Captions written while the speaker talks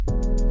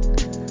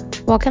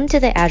Welcome to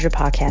the Azure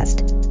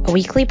Podcast, a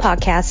weekly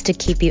podcast to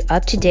keep you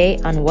up to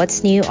date on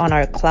what's new on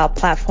our cloud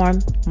platform,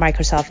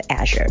 Microsoft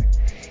Azure.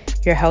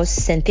 Your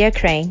hosts Cynthia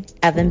Crane,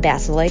 Evan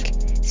Basilik,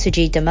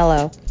 Sujit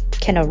DeMello,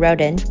 Kendall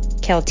Roden,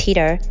 Kel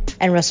Teeter,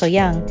 and Russell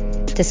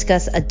Young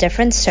discuss a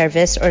different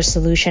service or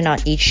solution on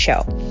each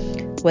show,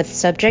 with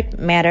subject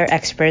matter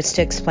experts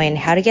to explain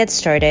how to get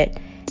started,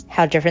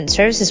 how different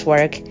services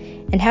work,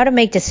 and how to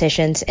make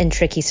decisions in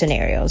tricky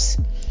scenarios.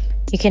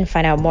 You can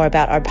find out more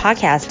about our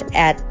podcast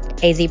at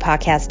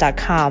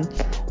azpodcast.com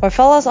or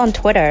follow us on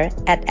Twitter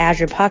at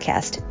Azure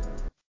Podcast.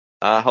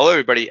 Hello,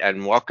 everybody,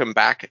 and welcome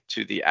back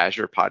to the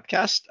Azure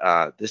Podcast.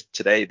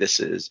 This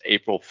is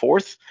April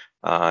 4th,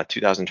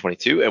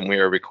 2022, and we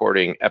are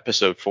recording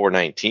episode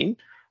 419,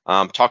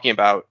 talking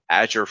about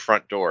Azure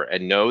Front Door.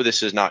 And no,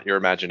 this is not your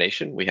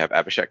imagination. We have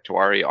Abhishek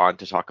Tiwari on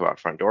to talk about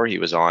Front Door. He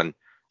was on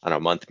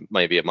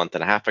maybe a month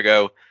and a half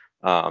ago,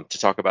 to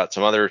talk about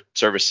some other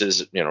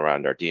services,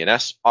 around our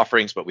DNS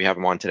offerings, but we have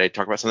him on today to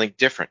talk about something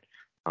different.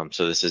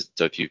 So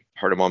if you've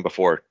heard him on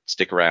before,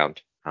 stick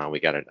around. We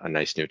got a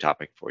nice new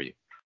topic for you.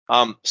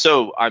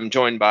 So I'm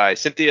joined by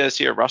Cynthia is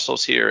here,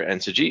 Russell's here,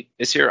 and Sujit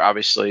is here,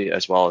 obviously,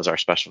 as well as our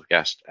special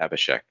guest,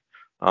 Abhishek.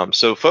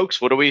 So folks,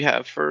 what do we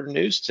have for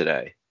news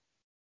today?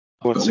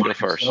 Who wants to go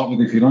first? Start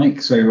with, if you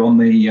like. So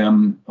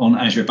on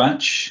Azure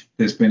Batch,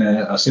 there's been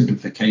a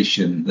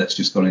simplification that's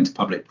just gone into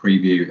public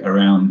preview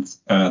around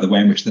the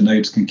way in which the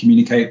nodes can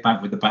communicate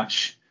back with the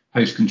batch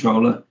host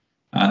controller.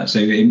 So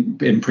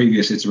in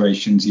previous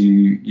iterations,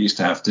 you used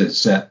to have to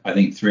set, I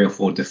think, 3 or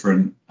 4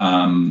 different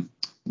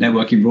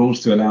networking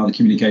rules to allow the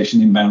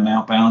communication inbound and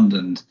outbound,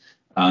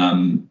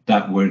 and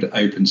that would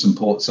open some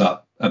ports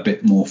up a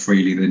bit more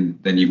freely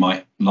than you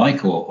might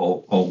like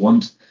or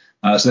want.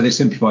 So they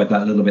simplified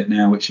that a little bit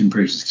now, which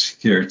improves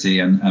security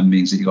and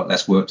means that you've got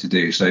less work to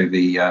do. So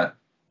the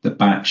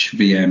batch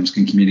VMs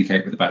can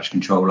communicate with the batch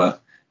controller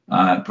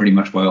pretty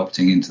much by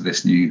opting into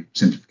this new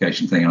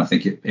simplification thing. And I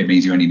think it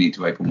means you only need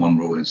to open 1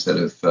 rule instead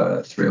of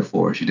 3 or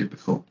 4 as you did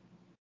before.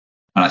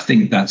 And I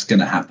think that's going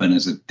to happen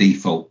as a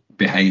default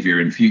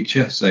behavior in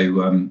future. So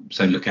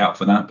look out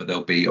for that. But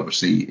there'll be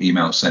obviously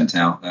emails sent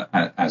out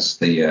as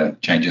the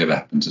changeover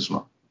happens as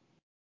well.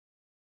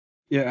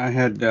 Yeah, I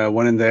had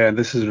one in there.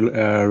 This is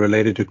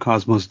related to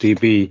Cosmos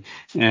DB.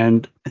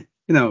 And,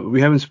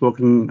 we haven't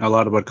spoken a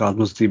lot about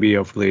Cosmos DB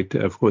of late.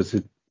 Of course,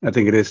 I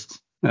think it is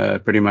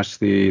pretty much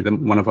the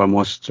one of our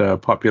most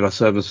popular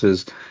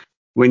services.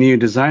 When you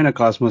design a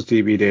Cosmos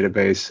DB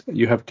database,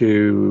 you have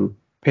to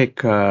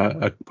pick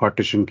a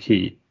partition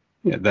key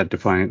that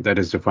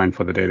is defined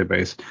for the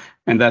database.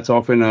 And that's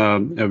often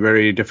a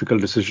very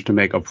difficult decision to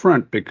make up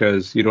front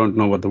because you don't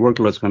know what the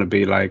workload is going to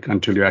be like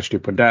until you actually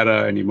put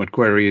data and you put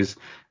queries,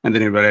 and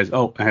then you realize,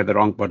 oh, I had the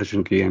wrong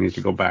partition key, I need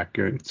to go back.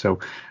 So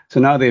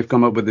now they've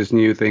come up with this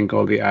new thing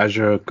called the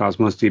Azure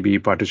Cosmos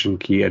DB Partition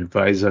Key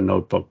Advisor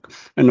Notebook.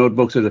 And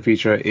notebooks is a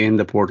feature in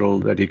the portal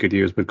that you could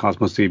use with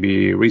Cosmos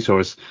DB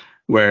resource,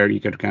 where you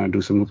could kind of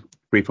do some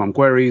freeform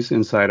queries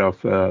inside of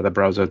the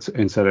browser,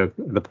 inside of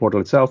the portal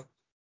itself.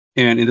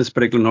 And in this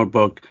particular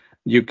notebook,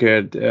 you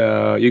could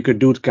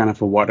do kind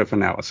of a what if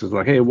analysis,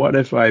 like, hey, what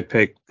if I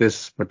pick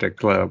this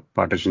particular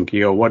partition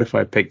key, or what if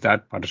I pick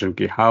that partition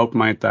key? How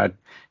might that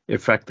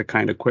affect the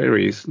kind of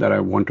queries that I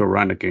want to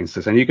run against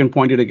this? And you can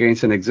point it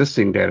against an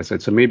existing data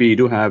set. So maybe you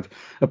do have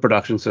a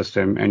production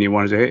system and you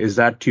want to say, hey, is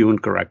that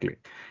tuned correctly?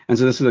 And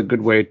so this is a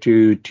good way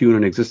to tune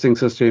an existing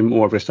system,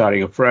 or if you're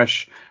starting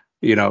afresh,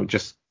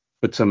 just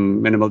put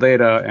some minimal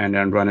data and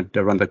then run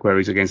the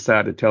queries against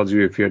that. It tells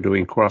you if you're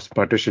doing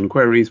cross-partition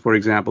queries, for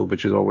example,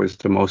 which is always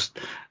the most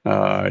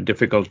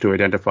difficult to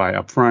identify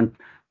upfront,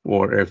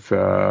 or if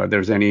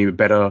there's any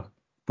better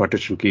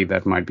partition key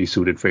that might be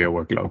suited for your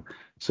workload.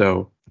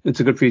 So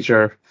it's a good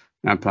feature.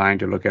 I'm planning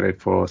to look at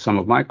it for some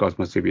of my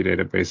Cosmos DB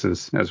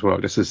databases as well,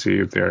 just to see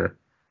if they're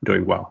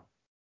doing well.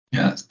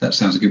 Yeah, that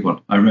sounds a good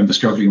one. I remember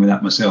struggling with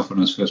that myself when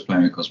I was first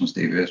playing with Cosmos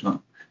DB as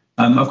well.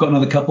 I've got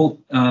another couple.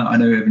 I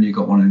know, Evan, you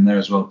got one in there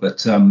as well.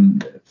 But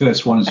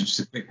first one is just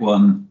a quick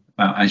one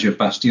about Azure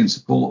Bastion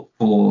support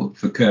for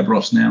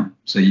Kerberos now.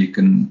 So you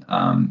can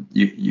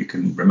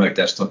remote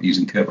desktop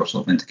using Kerberos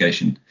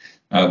authentication,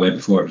 where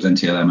before it was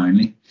NTLM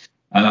only.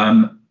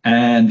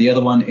 And the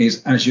other one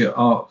is Azure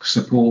Arc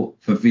support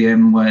for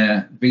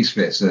VMware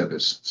vSphere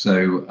servers.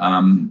 So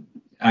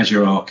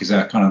Azure Arc is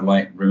our kind of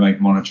like remote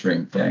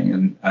monitoring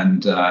thing,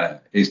 and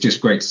it's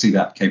just great to see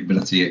that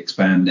capability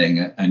expanding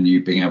and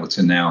you being able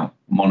to now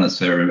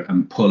monitor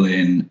and pull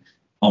in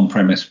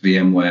on-premise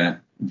VMware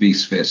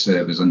vSphere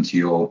servers into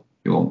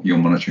your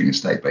monitoring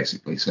estate,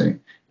 basically. So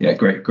yeah,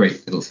 great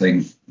little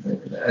thing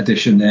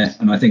addition there.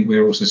 And I think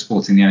we're also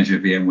supporting the Azure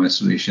VMware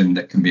solution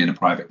that can be in a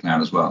private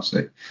cloud as well.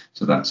 So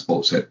that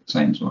supports it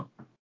same as well.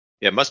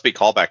 Yeah, it must be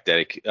callback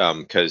day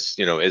because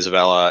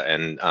Isabella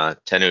and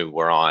Tenu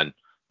were on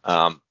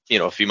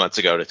a few months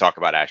ago to talk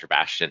about Azure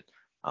Bastion.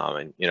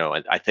 And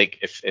I think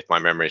if my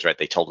memory is right,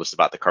 they told us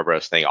about the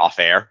Kerberos thing off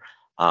air.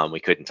 We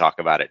couldn't talk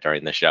about it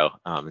during the show.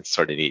 It's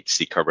sort of neat to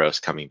see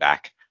Kerberos coming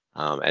back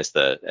as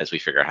we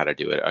figure out how to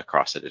do it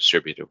across the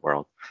distributed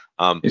world.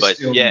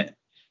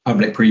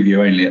 public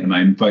preview only at the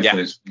moment. Both Yeah.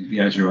 those,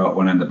 the Azure Arc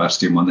one and the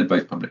Bastion one, they're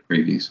both public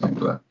previews. So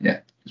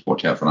just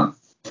watch out for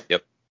that.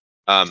 Yep.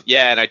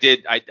 And I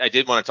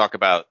did want to talk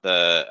about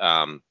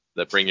the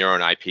bring your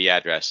own IP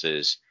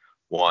addresses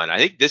one. I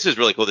think this is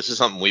really cool. This is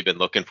something we've been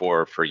looking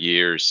for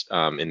years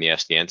in the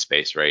SDN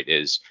space, right?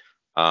 Is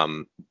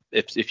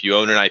if you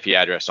own an IP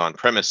address on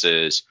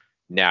premises,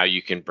 now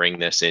you can bring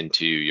this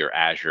into your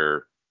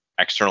Azure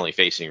externally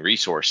facing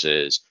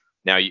resources.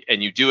 Now,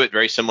 you do it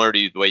very similar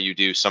to the way you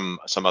do some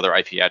other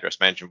IP address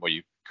management, where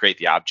you create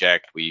the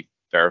object, we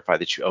verify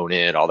that you own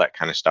it, all that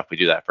kind of stuff. We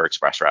do that for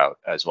ExpressRoute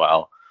as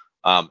well.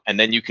 And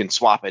then you can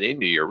swap it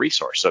into your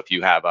resource. So if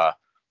you have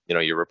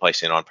you're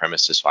replacing an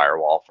on-premises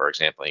firewall, for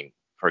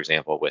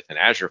example, with an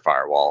Azure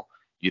firewall,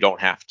 you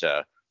don't have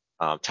to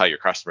tell your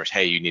customers,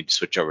 hey, you need to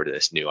switch over to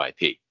this new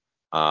IP.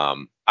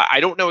 I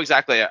don't know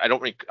exactly. I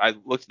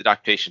looked at the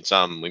documentation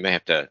some. We may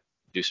have to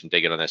do some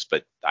digging on this,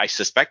 but I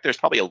suspect there's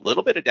probably a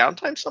little bit of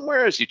downtime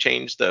somewhere as you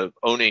change the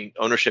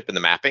ownership and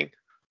the mapping,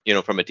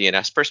 from a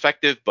DNS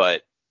perspective.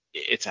 But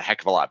it's a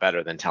heck of a lot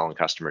better than telling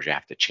customers you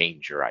have to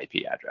change your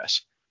IP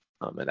address.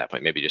 At that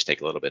point, maybe just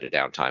take a little bit of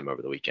downtime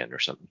over the weekend or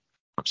something.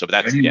 So, but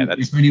that's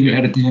If only we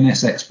had a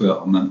DNS expert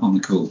on the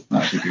call,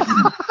 that'd be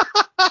good.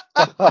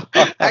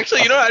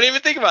 Actually, I didn't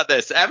even think about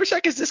this.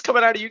 Abhishek, is this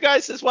coming out of you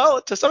guys as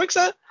well to some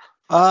extent?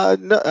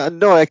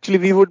 No, actually,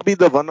 we would be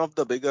the one of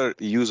the bigger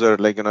user,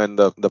 in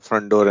the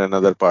front door and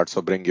other parts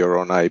of bring your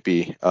own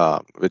IP,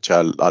 which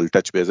I'll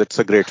touch base. It's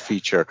a great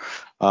feature.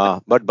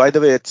 But by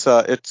the way,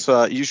 it's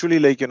usually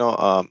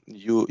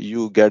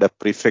you get a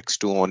prefix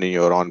to own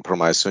your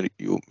on-premise, so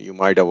you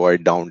might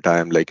avoid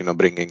downtime,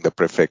 bringing the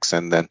prefix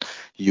and then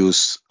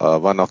use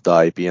one of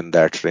the IP in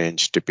that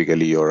range,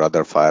 typically your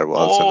other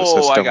firewalls, and the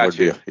system I got would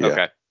you. be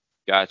Okay.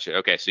 Gotcha.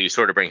 Okay, so you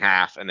sort of bring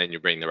half, and then you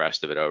bring the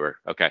rest of it over.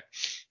 Okay,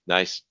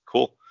 nice,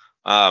 cool.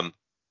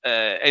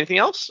 Anything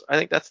else? I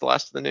think that's the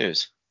last of the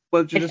news.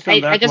 Well, just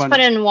on that I just one,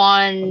 put in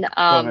one. go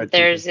ahead,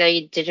 There's Susan.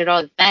 a digital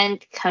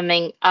event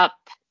coming up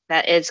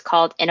that is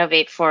called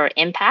Innovate for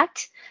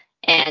Impact.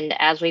 And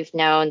as we've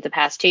known, the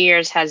past 2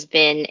 years has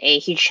been a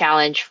huge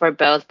challenge for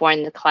both born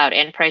in the cloud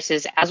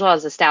enterprises as well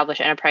as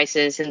established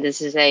enterprises. And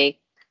this is a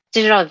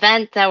digital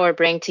event that will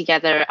bring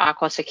together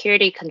Aqua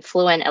Security,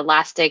 Confluent,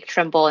 Elastic,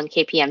 Trimble, and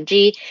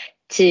KPMG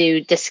to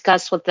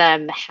discuss with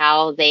them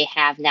how they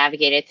have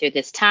navigated through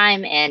this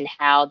time and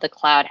how the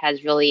cloud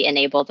has really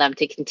enabled them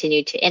to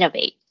continue to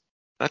innovate.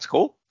 That's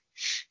cool.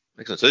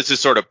 Excellent. So this is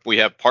sort of, we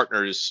have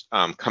partners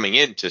coming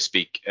in to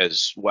speak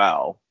as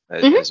well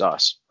as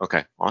us.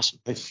 Okay, awesome.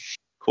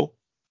 Cool.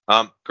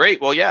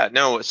 Great. Well, yeah,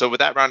 no. So with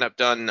that roundup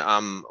done,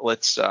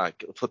 let's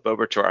flip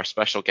over to our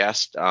special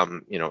guest,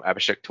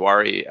 Abhishek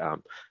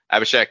Tiwari.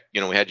 Abhishek,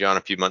 we had you on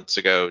a few months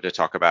ago to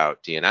talk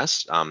about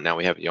DNS. Now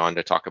we have you on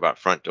to talk about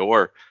front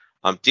door.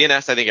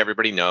 DNS, I think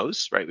everybody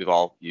knows, right? We've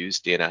all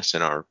used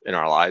DNS in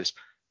our lives.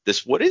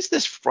 What is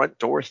this front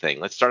door thing?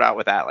 Let's start out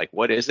with that. Like,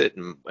 what is it,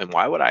 and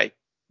why would I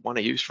want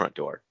to use front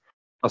door?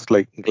 I was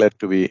glad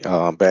to be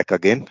back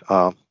again.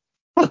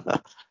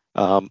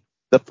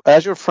 The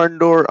Azure front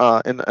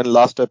door in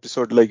last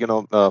episode,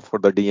 for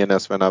the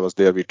DNS, when I was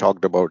there, we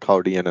talked about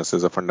how DNS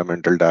is a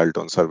fundamental dial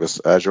tone service.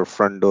 Azure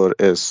front door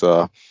is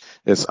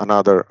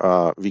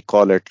another, we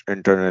call it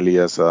internally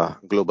as a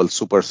global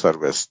super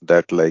service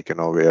that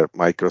where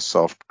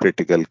Microsoft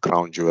critical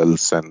crown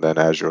jewels and then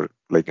Azure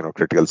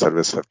critical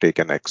service have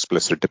taken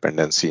explicit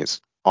dependencies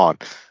on.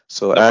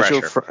 So No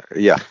Azure,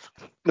 pressure.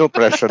 no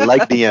pressure,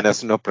 like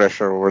DNS, no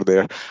pressure over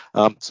there.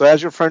 So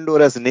Azure front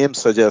door, as the name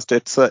suggests,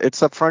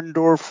 it's a front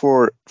door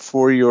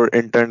for your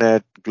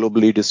internet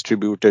globally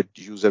distributed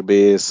user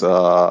base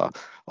or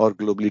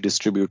globally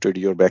distributed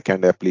your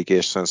backend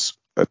applications.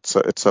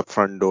 It's a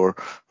front door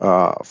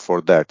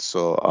for that.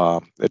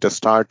 So it has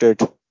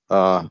started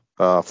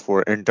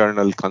for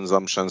internal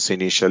consumptions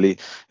initially.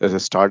 It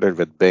started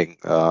with Bing.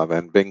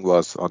 When Bing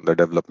was on the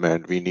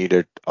development, we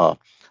needed a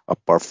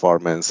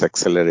performance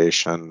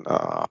acceleration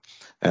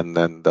and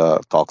then the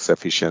COGS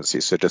efficiency.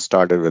 So it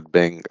started with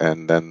Bing,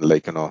 and then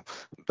the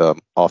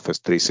Office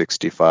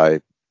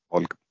 365,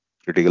 all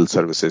critical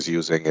services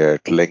using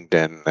it,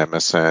 LinkedIn,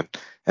 MSN,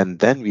 and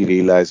then we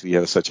realized we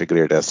have such a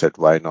great asset.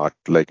 Why not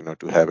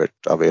to have it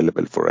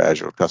available for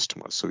Azure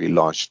customers? So we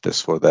launched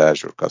this for the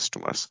Azure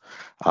customers.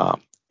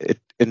 In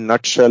a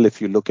nutshell,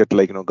 if you look at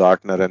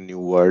Gartner and New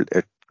World,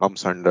 it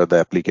comes under the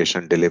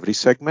application delivery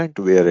segment,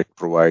 where it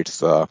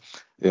provides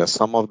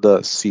some of the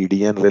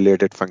CDN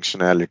related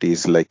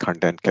functionalities like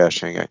content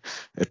caching.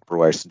 It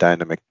provides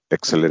dynamic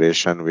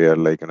acceleration where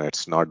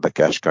it's not the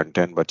cache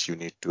content, but you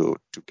need to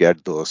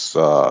get those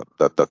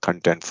the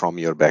content from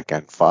your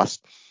backend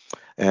fast.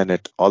 And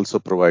it also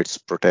provides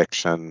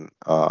protection,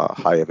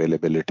 high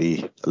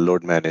availability,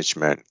 load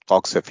management,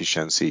 COGS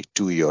efficiency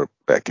to your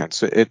backend.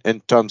 So in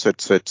terms,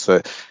 it's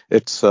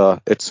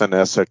an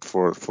asset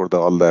for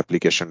all the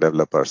application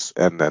developers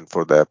and then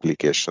for the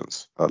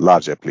applications,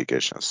 large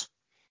applications.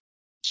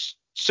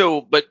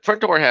 So, but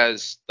front door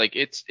has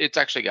it's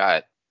actually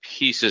got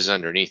pieces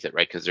underneath it,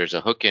 right? Because there's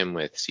a hook in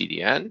with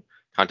CDN,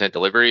 content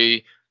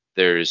delivery.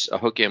 there's a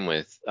hook in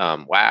with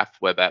WAF,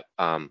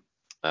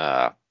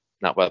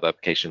 not Web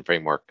Application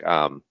Framework.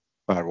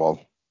 Firewall.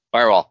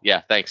 Firewall.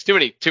 Yeah, thanks. Too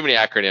many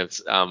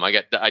acronyms. I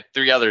got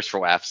three others for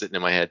WAF sitting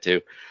in my head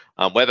too.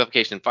 Web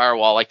Application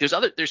Firewall. Like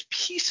there's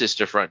pieces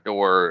to front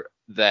door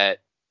that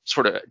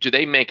sort of, do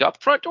they make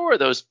up front door, or are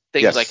those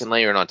things Yes. I can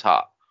layer in on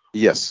top?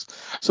 Yes.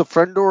 So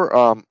front door,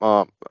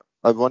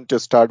 I want to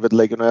start with,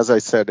 like, as I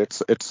said,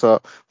 it's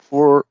a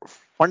four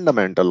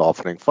fundamental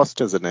offering.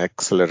 First is an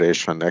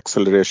acceleration.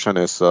 Acceleration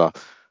is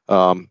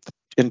um,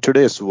 in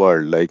today's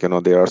world, like,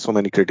 there are so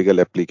many critical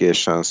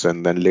applications,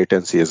 and then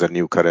latency is a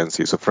new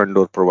currency. So front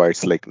door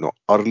provides, like,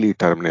 early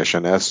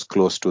termination as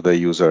close to the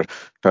user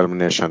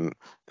termination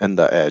in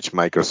the edge,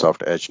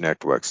 Microsoft Edge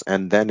networks,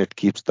 and then it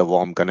keeps the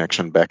warm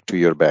connection back to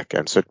your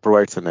backend. So it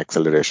provides an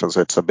acceleration.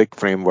 So it's a big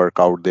framework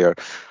out there.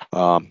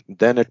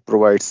 Then it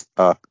provides,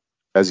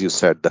 as you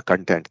said, the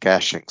content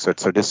caching. So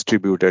it's a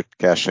distributed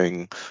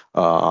caching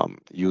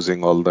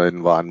using all the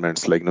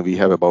environments. Like, we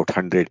have about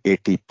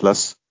 180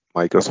 plus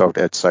Microsoft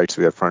Edge sites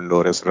where front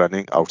door is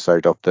running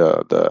outside of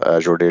the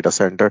Azure data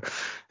center,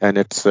 and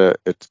it's a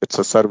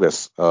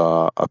service,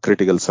 a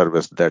critical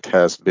service that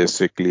has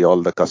basically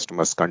all the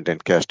customers'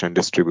 content cached and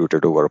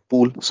distributed over a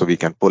pool, so we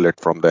can pull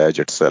it from the edge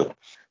itself.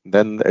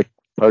 Then it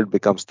third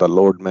becomes the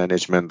load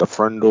management. The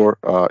front door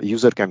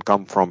user can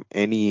come from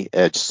any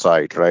edge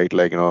site, right?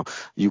 Like,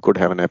 you could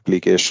have an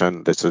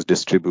application that is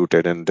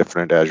distributed in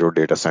different Azure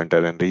data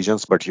center and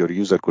regions, but your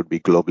user could be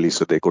globally,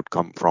 so they could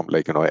come from,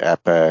 like,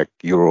 APAC,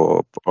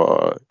 Europe,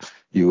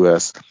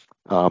 US.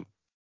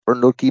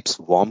 Front door keeps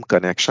warm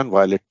connection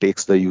while it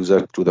takes the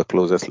user to the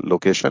closest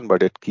location,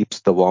 but it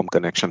keeps the warm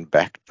connection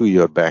back to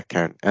your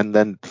backend, and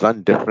then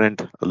run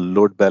different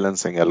load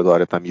balancing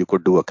algorithm. You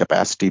could do a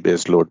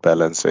capacity-based load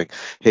balancing.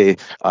 Hey,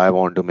 I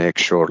want to make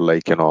sure,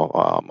 like,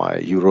 my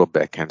Europe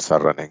backends are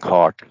running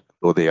hot,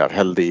 though they are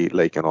healthy.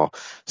 Like,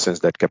 since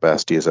that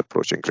capacity is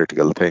approaching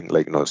critical thing,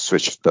 like,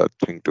 switch the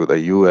thing to the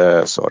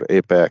US or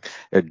APAC.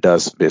 It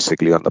does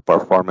basically on the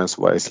performance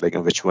wise, like,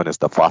 which one is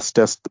the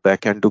fastest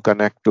backend to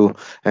connect to,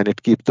 and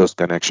it keeps those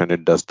connection.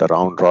 It does the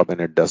round robin,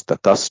 it does the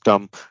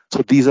custom.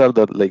 So these are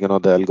the, like,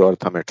 the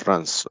algorithm it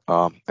runs,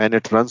 and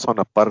it runs on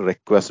a per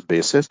request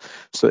basis.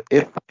 So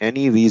if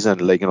any reason,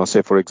 like,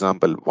 say for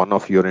example, one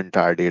of your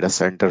entire data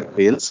center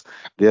fails,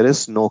 there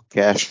is no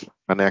cache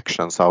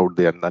connections out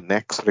there. And the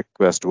next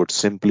request would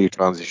simply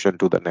transition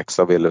to the next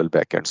available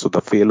backend. So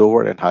the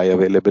failover and high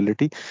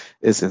availability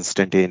is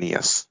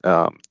instantaneous.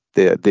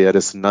 There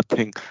is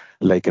nothing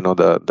like,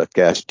 the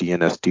cache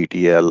DNS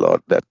TTL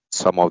or that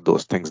some of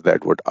those things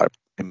that would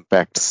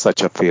impact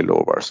such a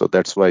failover. So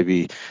that's why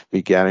we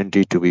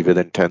guarantee to be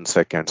within 10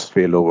 seconds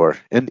failover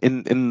in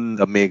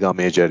the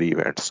major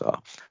events.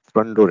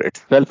 Front door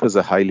itself is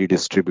a highly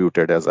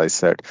distributed, as I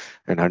said,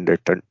 and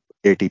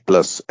 180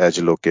 plus edge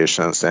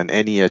locations, and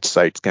any edge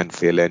sites can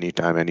fail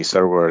anytime. Any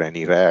server,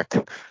 any rack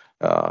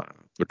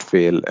could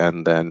fail,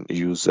 and then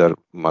user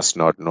must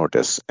not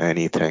notice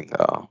anything.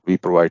 We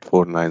provide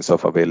 4 nines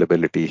of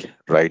availability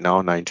right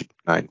now,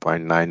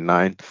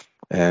 99.99,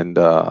 and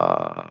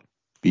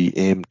we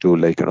aim to,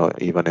 like,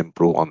 even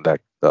improve on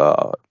that,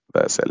 the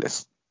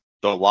SLS.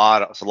 So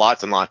lots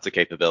and lots of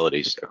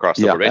capabilities across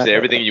the Yeah, board. Basically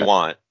everything you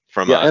want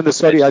from yeah, and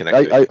sorry, edge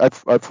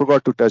connectivity. I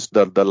forgot to touch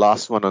the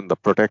last one on the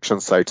protection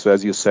side. So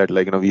as you said,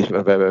 like, we have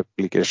a web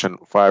application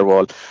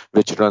firewall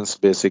which runs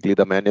basically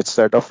the managed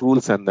set of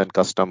rules, and then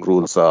custom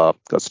rules.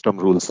 Custom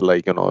rules,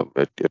 like,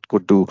 it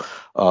could do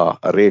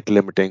a rate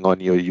limiting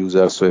on your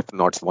user. So if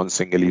not one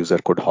single user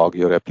could hog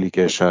your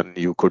application,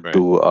 you could Right.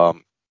 do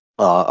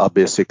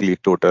basically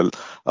total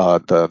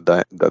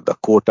the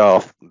quota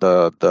of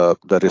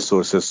the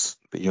resources,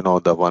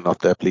 the one of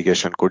the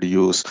application could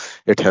use.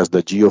 It has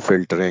the geo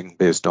filtering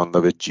based on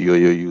the which geo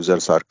your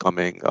users are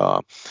coming.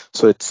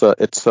 So it's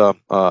a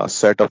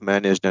set of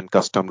managed and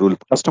custom rule.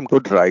 Custom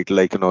could write,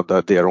 like,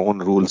 their own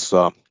rules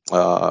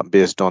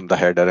based on the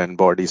header and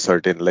body,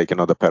 certain, like,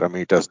 the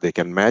parameters they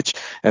can match,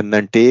 and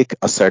then take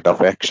a set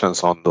of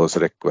actions on those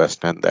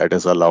requests, and that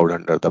is allowed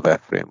under the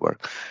web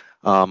framework.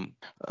 um,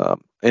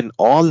 in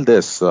all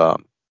this, uh,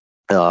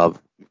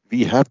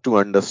 we have to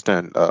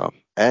understand,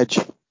 edge,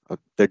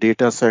 the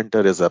data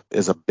center is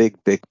a big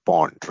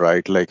pond,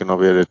 right? Like,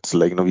 where it's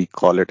like, we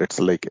call it, it's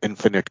like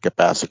infinite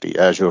capacity.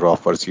 Azure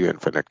offers you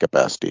infinite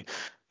capacity.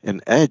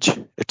 In edge,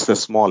 it's a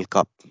small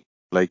cup.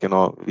 Like,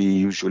 we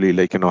usually,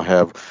 like,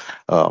 have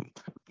um,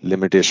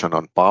 limitation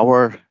on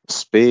power,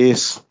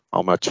 space,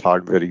 how much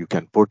hardware you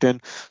can put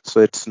in.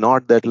 So it's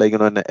not that, like,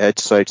 in the edge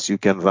sites you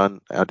can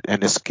run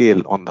and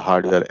scale on the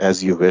hardware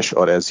as you wish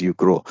or as you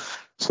grow.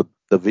 So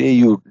the way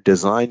you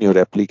design your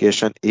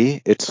application,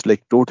 it's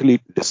like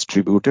totally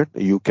distributed.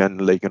 You can,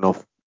 like,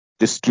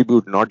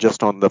 distribute not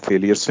just on the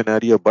failure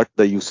scenario, but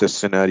the usage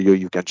scenario.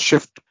 You can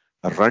shift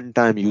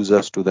runtime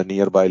users to the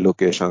nearby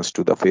locations,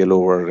 to the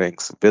failover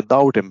rings,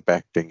 without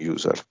impacting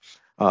user.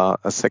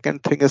 A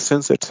second thing is,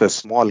 since it's a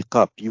small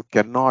cup, you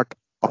cannot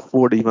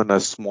afford even a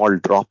small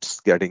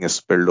drops getting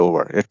spilled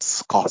over.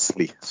 It's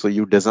costly. So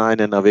you design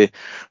in a way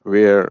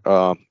where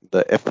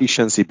the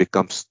efficiency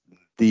becomes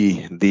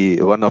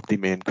the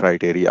main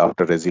criteria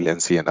after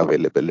resiliency and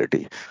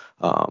availability.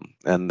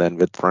 And then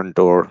with front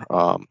door,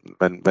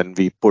 when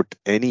we put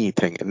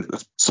anything in,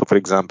 so for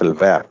example,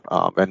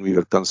 WAF, when we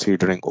were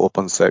considering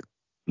OpenSec,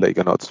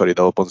 the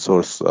open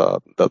source,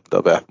 the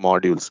WAF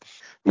modules,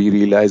 we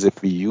realize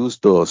if we use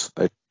those,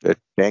 it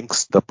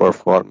tanks the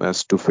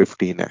performance to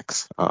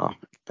 15x.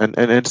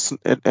 And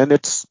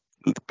it's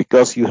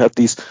because you have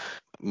these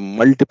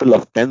multiple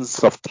of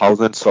tens of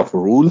thousands of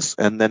rules,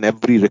 and then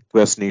every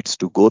request needs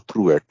to go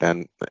through it,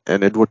 and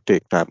it would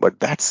take time. But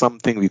that's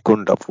something we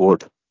couldn't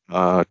afford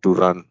to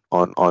run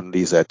on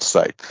these edge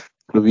sites.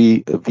 So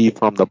we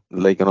from the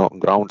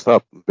grounds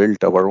up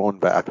built our own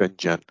WAF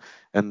engine,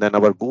 and then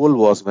our goal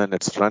was when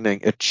it's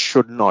running, it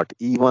should not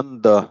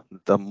even the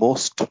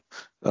most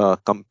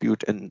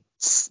compute and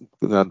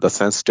the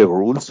sensitive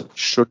rules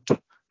should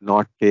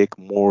not take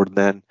more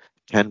than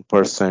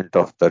 10%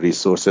 of the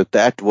resources.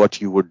 That's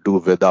what you would do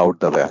without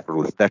the WAF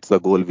rules. That's the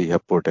goal we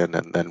have put in.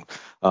 And then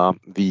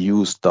we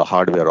use the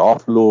hardware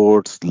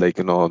offloads,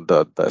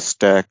 the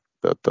stack,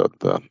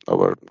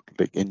 our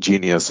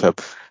engineers have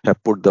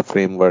put the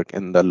framework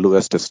in the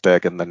lowest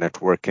stack in the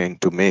networking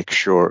to make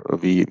sure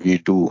we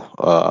do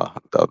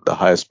the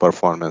highest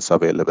performance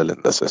available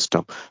in the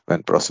system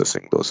when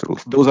processing those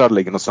rules. Those are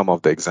some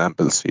of the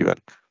examples even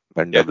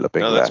when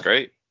developing no, that's WAF.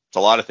 great. It's a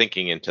lot of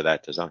thinking into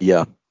that design.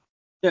 Yeah.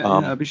 Yeah,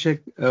 Abhishek,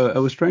 I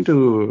was trying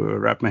to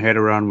wrap my head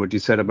around what you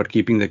said about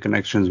keeping the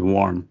connections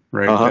warm,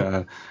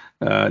 right?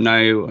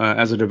 Now,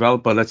 as a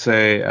developer, let's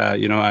say,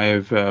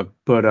 I've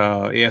put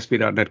a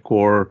ASP.NET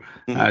Core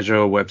Azure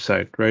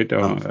website, right?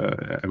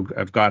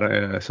 I've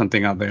got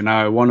something out there.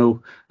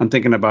 Now I'm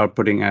thinking about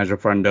putting Azure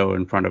Front Door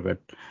in front of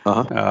it.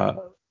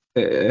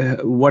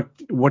 What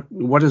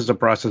is the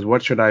process?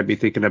 What should I be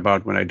thinking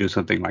about when I do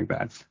something like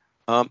that?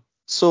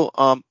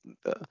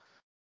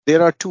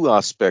 There are two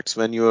aspects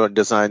when you are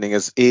designing: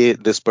 is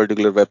this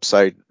particular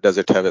website, does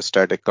it have a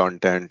static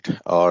content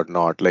or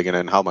not,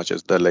 and how much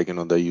is the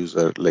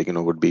user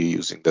would be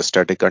using the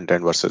static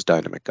content versus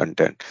dynamic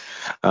content.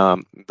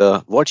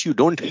 What you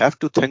don't have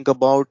to think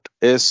about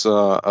is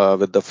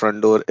with the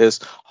front door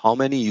is how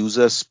many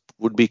users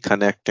would be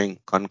connecting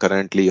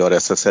concurrently, or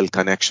SSL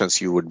connections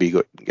you would be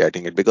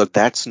getting it, because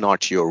that's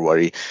not your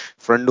worry.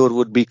 Front door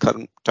would be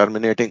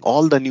terminating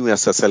all the new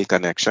SSL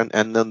connection,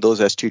 and then those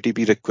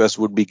HTTP requests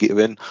would be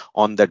given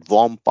on that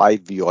warm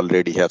pipe we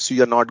already have. So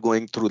you're not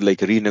going through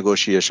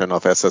renegotiation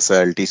of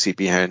SSL,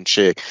 TCP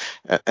handshake,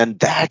 and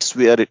that's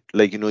where it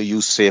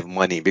you save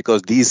money,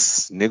 because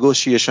these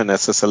negotiation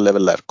SSL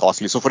level are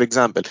costly. So for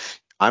example,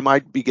 I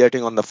might be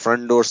getting on the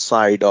front door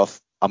side of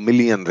 1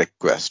 million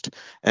requests,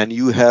 and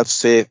you have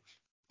say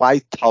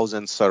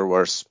 5,000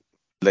 servers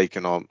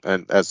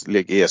and as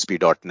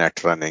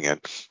ASP.NET running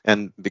it,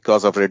 and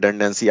because of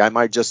redundancy I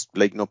might just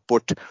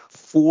put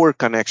 4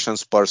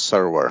 connections per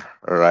server,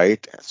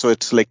 right? So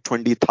it's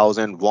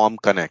 20,000 warm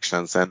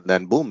connections, and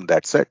then boom,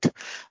 that's it.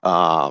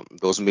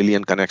 Those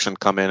million connections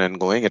come in and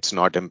going, it's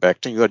not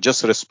impacting. You are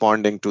just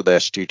responding to the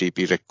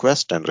HTTP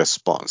request and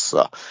response.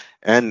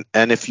 And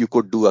if you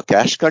could do a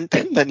cache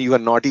content, then you are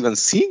not even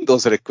seeing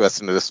those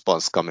requests and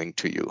response coming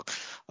to you.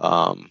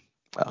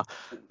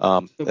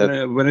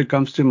 When it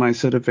comes to my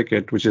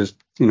certificate, which is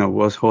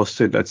was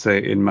hosted, let's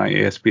say, in my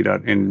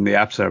in the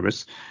app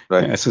service,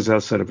 right.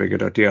 SSL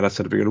certificate or TLS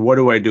certificate, what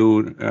do I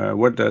do?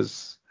 What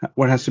has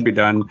to be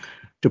done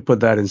to put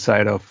that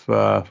inside of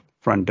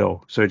front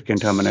door so it can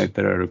terminate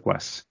the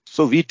requests?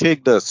 So we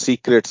take the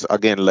secrets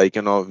again,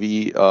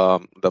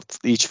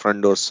 each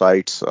front door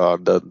sites,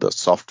 the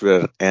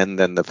software, and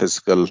then the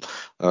physical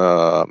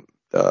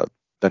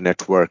the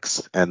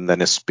networks, and then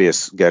a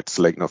space gets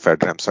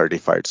FedRAMP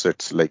certified. So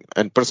it's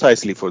and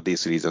precisely for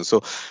these reasons.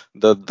 So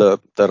the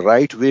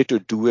right way to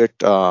do it,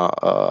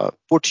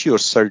 put your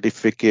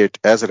certificate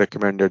as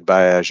recommended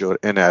by Azure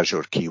in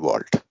Azure Key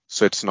Vault.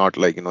 So it's not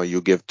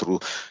you give through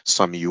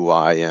some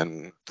UI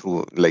and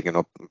through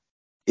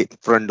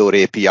front door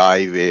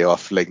API way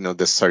of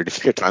this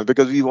certificate,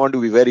 because we want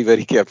to be very,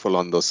 very careful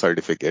on those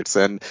certificates.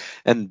 And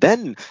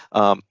then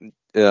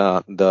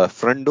the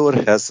front door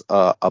has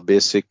a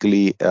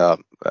basically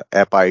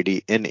app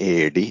ID in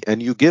AAD, and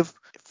you give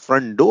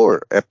front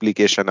door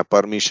application a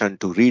permission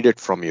to read it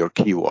from your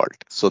key vault.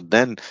 So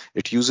then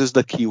it uses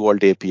the key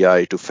vault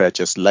API to fetch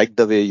us like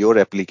the way your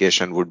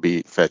application would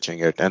be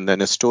fetching it, and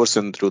then it stores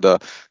in through the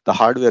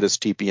hardware is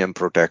TPM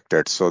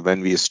protected. So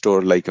when we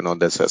store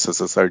this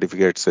SSL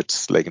certificates,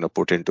 it's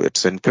put into,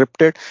 it's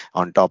encrypted,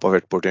 on top of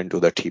it put into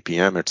the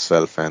TPM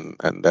itself, and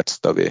that's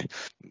the way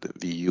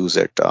we use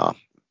it.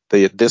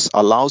 This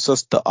allows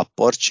us the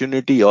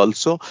opportunity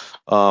also,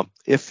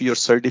 if your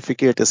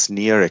certificate is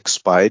near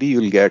expiry,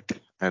 you'll get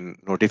a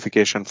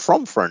notification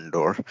from front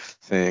door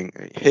saying,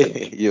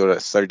 hey, your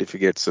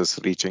certificate is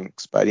reaching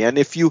expiry. And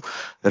if you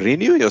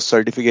renew your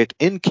certificate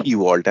in Key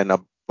Vault and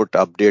put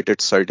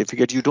updated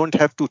certificate, you don't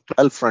have to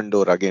tell front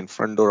door again.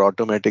 Front door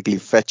automatically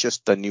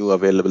fetches the new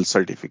available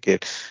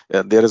certificate.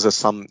 There is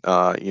some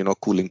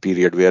cooling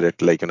period where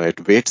it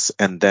it waits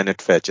and then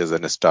it fetches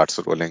and it starts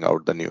rolling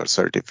out the newer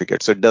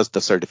certificate. So it does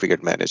the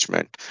certificate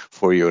management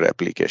for your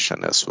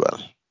application as well.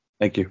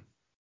 Thank you.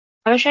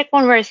 Abhishek,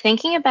 when we're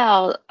thinking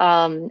about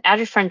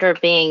Azure Front Door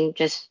being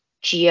just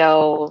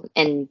geo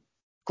and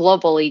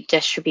globally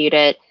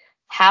distributed,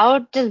 how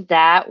does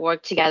that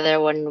work together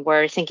when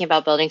we're thinking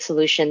about building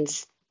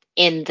solutions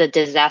in the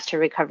disaster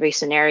recovery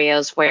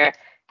scenarios where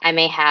I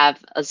may have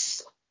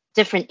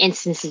different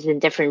instances in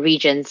different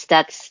regions?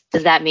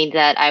 Does that mean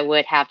that I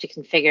would have to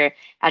configure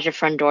Azure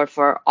Front Door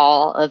for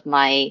all of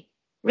my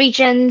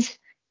regions,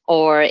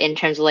 or in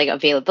terms of like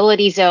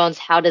availability zones?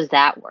 How does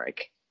that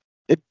work?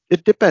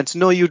 It depends.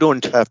 No, you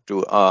don't have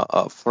to.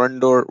 Front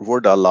door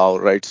would allow,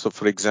 right? So,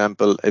 for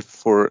example,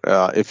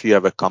 if you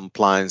have a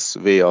compliance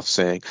way of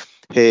saying,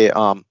 hey,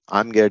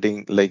 I'm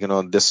getting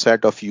this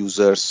set of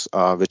users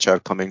which are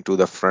coming to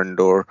the front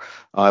door.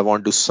 I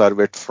want to serve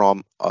it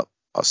from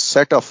a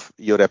set of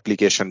your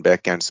application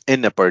backends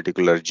in a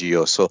particular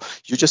geo. So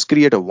you just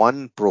create a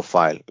one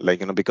profile,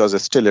 because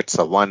it's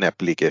a one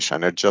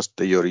application. It just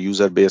your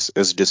user base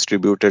is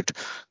distributed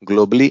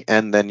globally,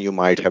 and then you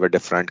might have a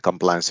different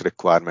compliance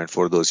requirement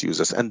for those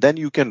users. And then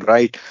you can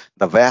write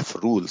the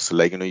WAF rules,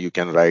 you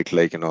can write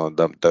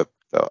the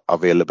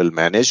available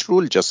managed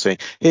rule, just saying,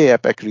 hey,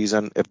 APAC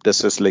region, if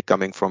this is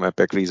coming from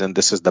APAC region,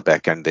 this is the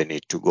backend they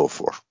need to go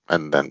for,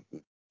 and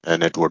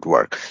it would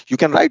work. You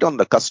can write on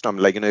the custom,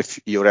 if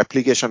your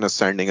application is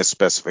sending a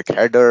specific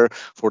header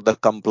for the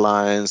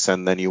compliance,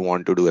 and then you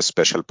want to do a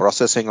special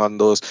processing on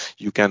those,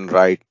 you can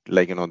write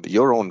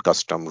your own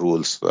custom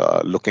rules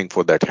looking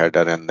for that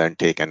header, and then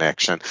take an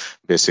action,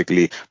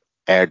 basically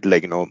add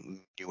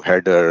new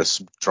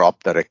headers,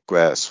 drop the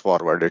request,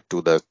 forward it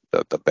to the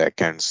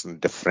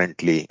backends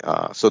differently.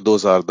 So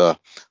those are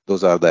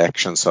the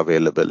actions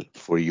available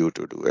for you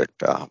to do it.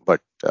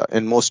 But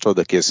in most of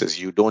the cases,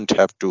 you don't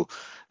have to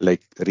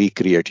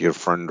recreate your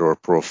front door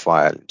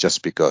profile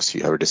just because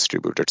you have a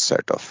distributed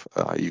set of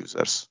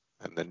users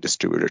and then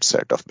distributed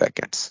set of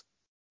backends.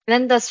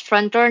 Then does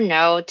front door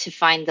know to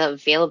find the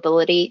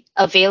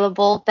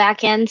available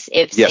backends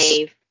if Yes.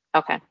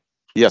 okay.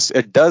 Yes,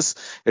 it does.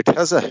 It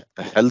has a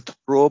health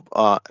probe.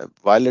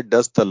 While it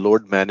does the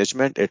load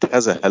management, it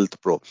has a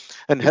health probe.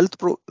 And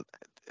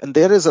and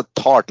there is a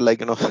thought,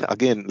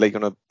 again,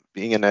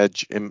 being an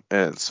edge.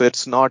 So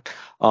it's not,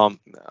 I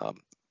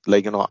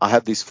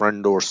have these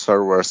front door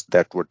servers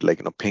that would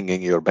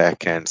pinging your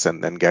backends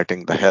and then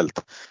getting the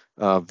health.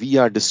 We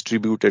are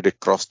distributed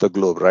across the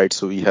globe, right?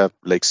 So we have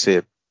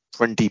say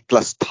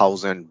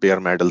 20,000+ bare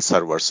metal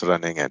servers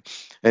running it,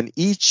 and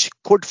each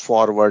could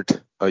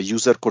forward. A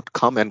user could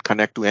come and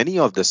connect to any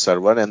of the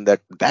server, and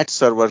that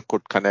server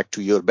could connect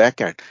to your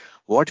backend.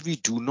 What we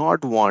do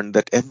not want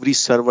that every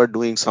server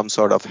doing some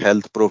sort of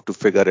health probe to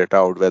figure it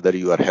out whether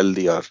you are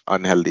healthy or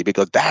unhealthy,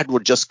 because that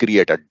would just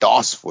create a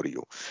DOS for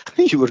you.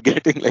 You were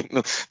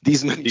getting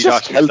these many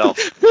just health.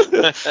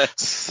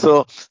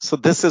 so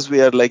this is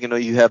where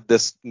you have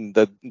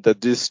the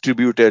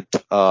distributed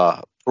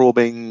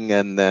probing,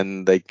 and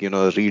then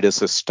read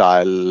as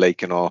style,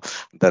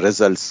 the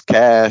results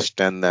cached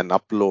and then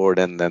upload,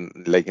 and then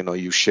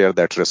you share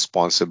that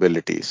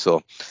responsibility.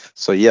 So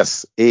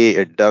yes,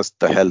 it does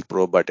the health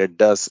probe, but it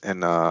does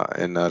in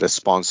a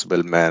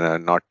responsible manner,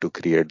 not to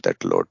create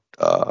that load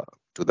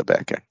to the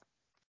backend.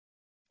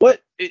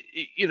 What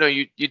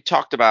you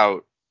talked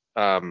about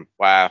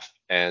WAF,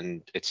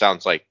 and it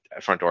sounds like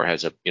front door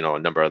has a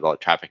number of the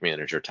traffic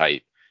manager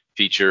type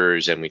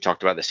features, and we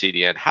talked about the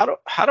CDN. How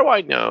do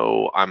I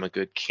know I'm a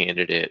good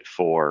candidate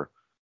for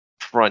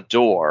front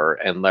door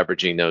and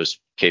leveraging those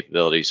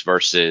capabilities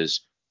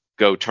versus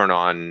go turn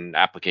on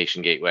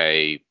application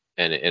gateway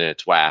and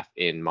its WAF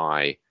in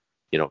my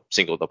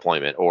single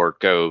deployment, or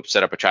go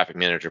set up a traffic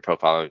manager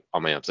profile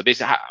on my own? So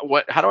basically,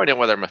 how do I know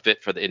whether I'm a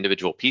fit for the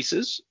individual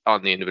pieces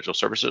on the individual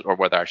services, or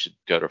whether I should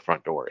go to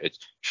front door?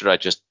 Should I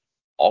just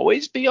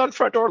always be on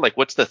front door?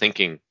 What's the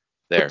thinking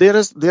there? There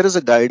is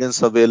a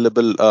guidance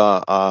available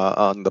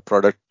on the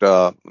product,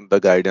 the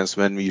guidance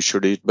when we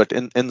should it. But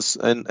in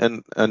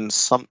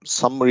some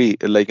summary,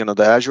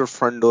 the Azure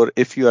front door,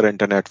 if you are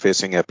internet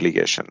facing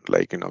application,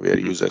 where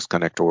users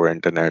connect over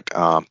internet,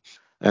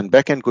 and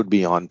backend could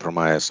be on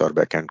premise, or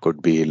backend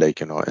could be in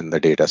the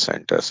data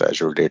centers,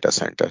 Azure data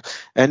center.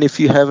 And if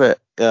you have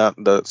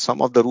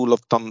some of the rule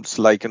of thumbs,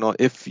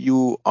 if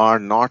you are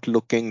not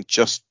looking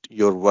just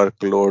your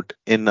workload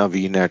in a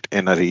VNet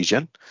in a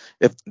region,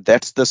 if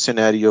that's the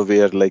scenario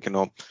where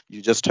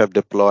you just have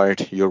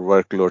deployed your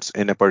workloads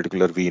in a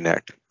particular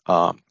VNet,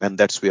 and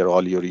that's where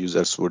all your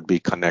users would be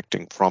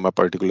connecting from a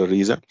particular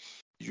region,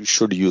 you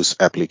should use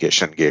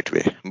application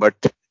gateway. But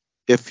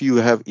if you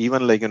have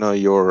even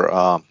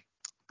your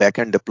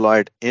backend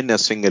deployed in a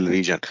single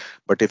region,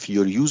 but if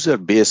your user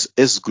base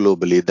is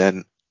globally,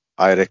 then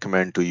I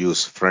recommend to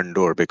use front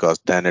door, because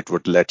then it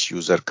would let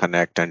user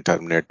connect and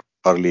terminate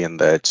early in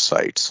the edge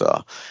sites.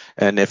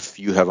 And if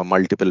you have a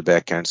multiple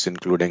backends,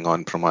 including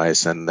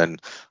on-premise and then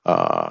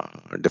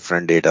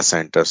different data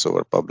centers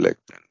over public,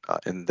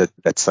 in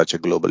that's such a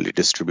globally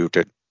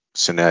distributed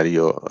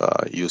scenario,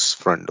 use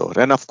front door.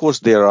 And of course,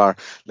 there are,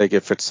 like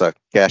if it's a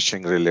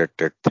caching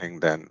related thing,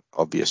 then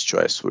obvious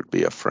choice would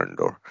be a front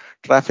door.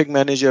 Traffic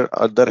Manager,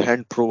 other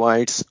hand,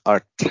 provides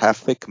a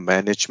traffic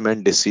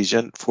management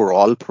decision for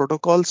all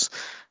protocols,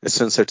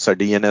 since it's a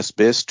DNS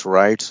based,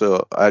 right?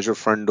 So Azure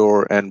Front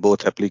Door and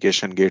both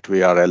Application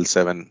Gateway are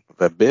L7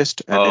 web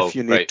based. And if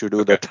you need to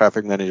do the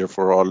Traffic Manager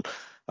for all,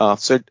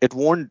 so it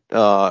won't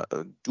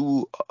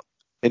do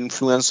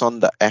influence on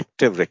the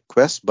active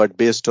request, but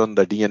based on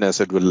the DNS,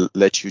 it will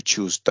let you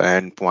choose the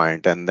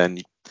endpoint. And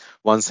then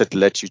once it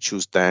lets you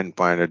choose the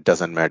endpoint, it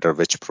doesn't matter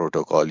which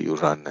protocol you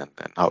run and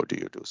how do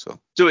you do so.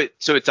 So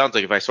it sounds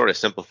like, if I sort of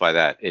simplify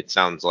that, it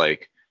sounds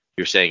like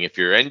you're saying if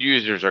your end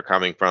users are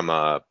coming from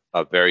a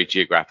very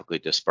geographically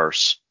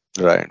dispersed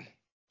right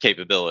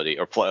capability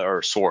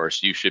or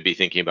source, you should be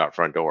thinking about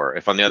front door.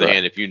 If on the other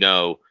hand, if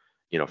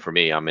for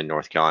me, I'm in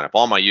North Carolina. If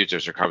all my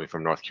users are coming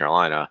from North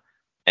Carolina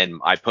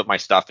and I put my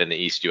stuff in the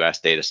East US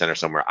data center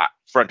somewhere,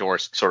 front door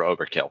is sort of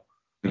overkill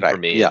for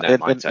me in that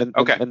mindset.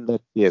 Okay.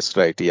 Yes,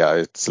 right. Yeah,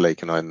 it's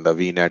like, in the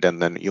VNet,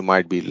 and then you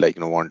might be like,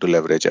 want to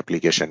leverage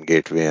Application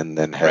Gateway and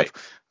then have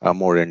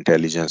more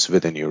intelligence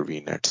within your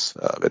VNets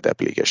with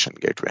Application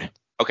Gateway.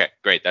 Okay,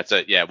 great. That's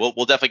it. Yeah,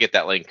 we'll definitely get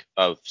that link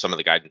of some of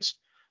the guidance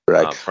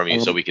from you,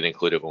 so we can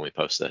include it when we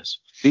post this.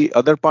 The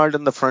other part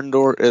in the front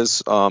door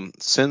is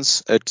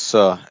since it's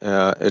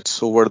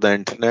over the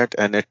internet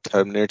and it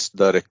terminates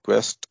the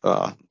request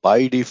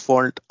by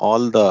default,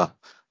 all the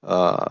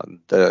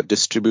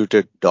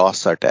distributed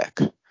DOS attack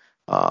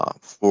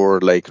for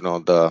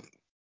the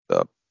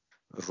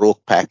rogue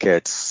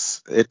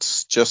packets,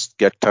 it's just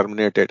get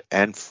terminated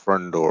and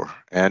front door.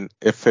 And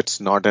if it's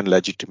not a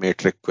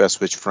legitimate request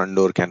which front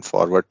door can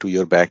forward to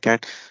your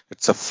backend,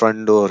 it's a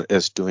front door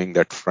is doing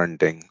that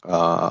fronting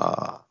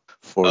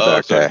for the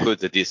attack. So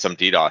it includes some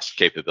DDoS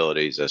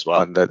capabilities as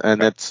well.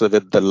 And it's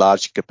with the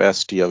large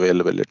capacity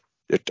available,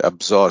 it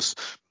absorbs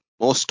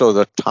most of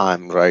the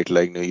time, right?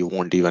 Like you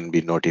won't even be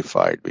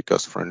notified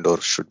because front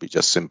door should be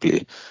just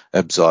simply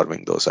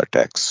absorbing those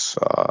attacks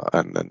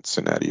and then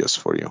scenarios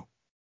for you.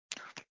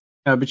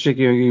 Abhishek,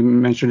 you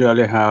mentioned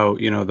earlier how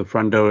the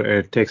front door,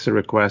 it takes a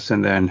request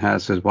and then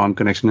has this warm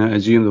connection. I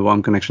assume the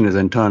warm connection is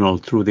internal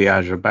through the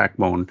Azure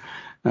backbone.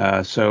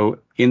 So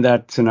in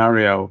that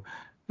scenario,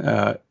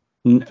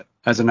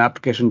 as an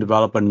application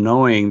developer,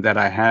 knowing that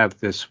I have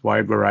this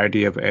wide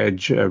variety of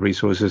edge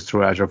resources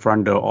through Azure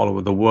Front Door all over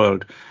the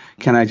world,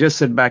 can I just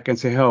sit back and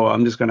say, oh,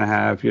 I'm just going to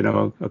have,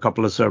 a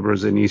couple of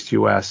servers in East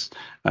US.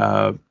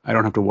 I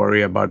don't have to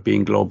worry about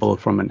being global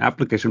from an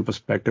application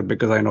perspective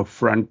because I know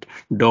Front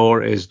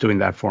Door is doing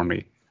that for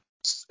me.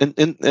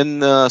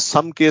 In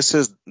some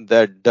cases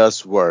that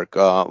does work.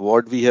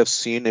 What we have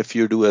seen, if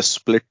you do a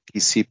split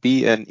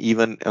TCP and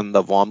even in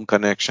the warm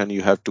connection,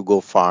 you have to go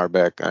far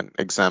back. An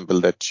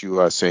example that you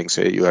are saying,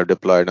 say you have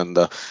deployed on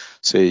the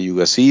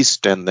US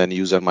East, and then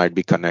user might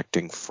be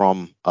connecting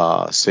from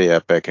say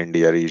APAC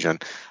India region.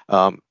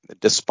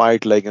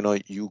 Despite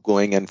you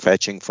going and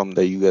fetching from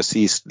the US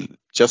East,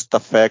 just the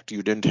fact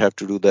you didn't have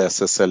to do the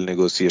SSL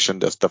negotiation,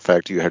 just the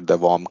fact you had the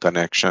warm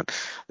connection,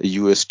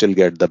 you still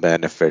get the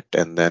benefit,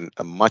 and then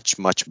a much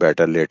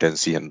better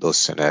latency in those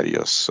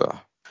scenarios.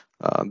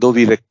 Though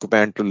we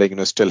recommend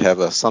to still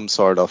have some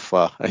sort of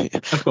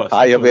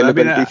high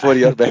availability for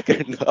your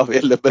backend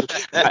available.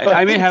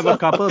 I may have a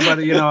couple, but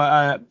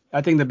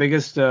I think the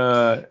biggest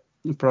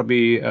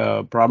probably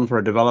problem for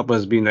a developer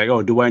has been like,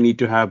 oh, do I need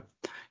to have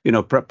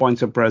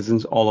points of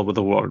presence all over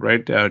the world,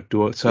 right,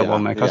 to serve all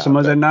my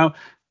customers? And now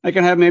I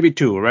can have maybe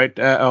 2, right,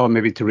 or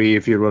maybe 3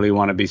 if you really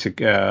want to be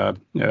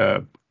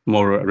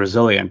more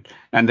resilient,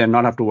 and then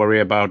not have to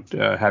worry about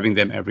having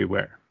them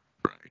everywhere.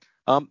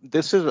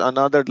 This is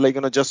another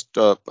just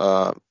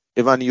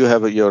Ivan, you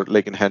have your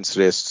hands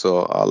raised,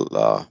 so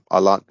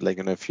I'll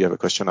if you have a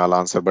question, I'll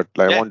answer. But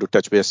I want to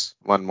touch base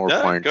one more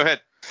point. Go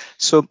ahead.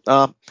 So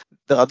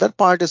the other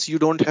part is you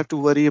don't have to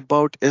worry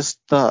about is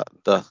the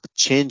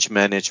change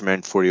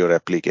management for your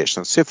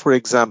application. Say, for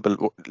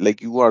example,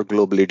 you are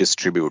globally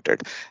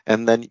distributed,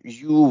 and then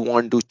you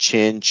want to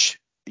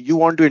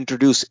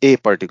introduce a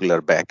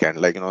particular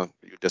backend.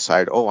 You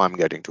decide, oh, I'm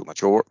getting too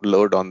much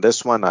overload on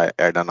this one, I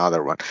add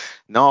another one.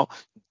 Now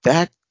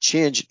that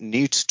change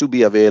needs to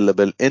be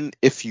available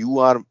if you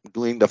are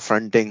doing the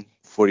fronting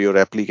for your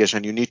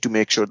application, you need to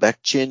make sure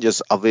that change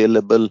is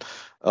available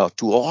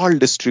to all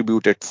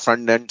distributed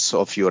front ends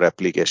of your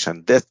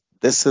application.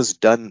 This is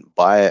done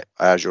by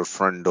Azure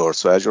Front Door.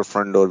 So Azure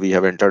Front Door, we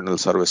have internal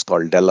service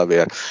called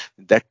Delaware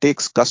that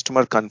takes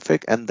customer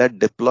config and that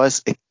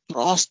deploys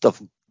across the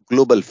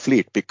global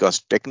fleet, because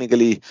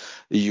technically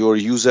your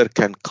user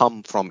can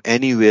come from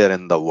anywhere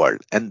in the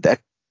world, and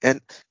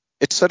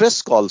it's a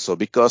risk also,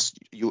 because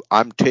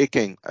I'm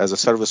taking, as a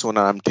service owner,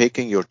 I'm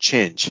taking your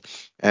change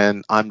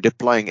and I'm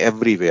deploying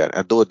everywhere.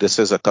 And though this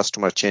is a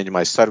customer change,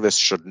 my service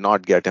should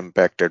not get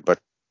impacted, but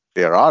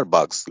there are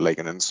bugs,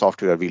 in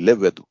software we live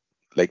with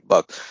like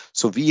bug.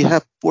 So we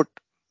have put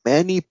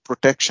many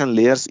protection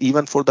layers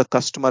even for the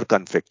customer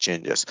config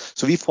changes.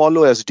 So we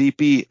follow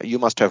SDP. You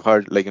must have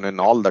heard, like, in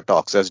all the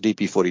talks,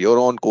 SDP for your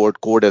own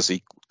code as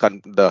the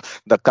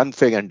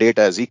config and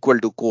data is equal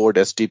to code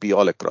SDP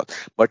all across.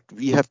 But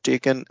we have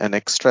taken an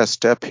extra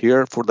step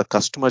here for the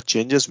customer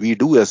changes. We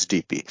do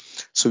SDP.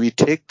 So we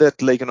take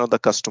that, like, the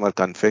customer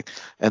config,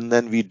 and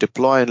then we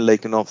deploy in,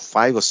 like,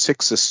 5 or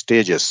 6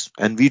 stages,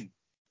 and we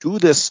do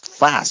this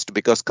fast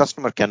because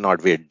customer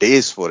cannot wait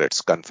days for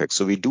its config.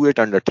 So we do it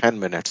under 10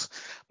 minutes.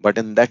 But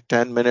in that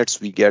 10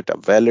 minutes, we get a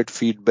valid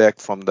feedback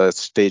from the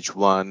stage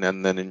 1,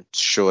 and then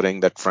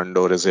ensuring that front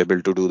door is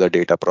able to do the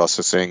data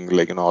processing,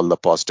 like, all the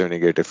positive,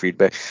 negative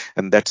feedback.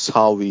 And that's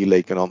how we,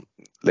 roll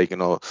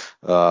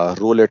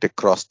it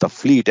across the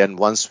fleet. And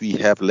once we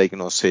have,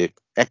 say,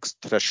 X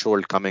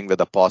threshold coming with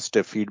a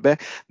positive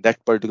feedback,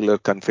 that particular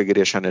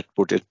configuration, it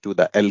put it to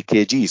the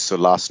LKG, so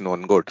last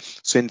known good.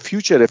 So in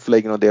future, if,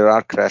 there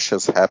are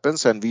crashes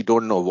happens and we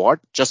don't know what,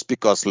 just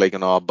because,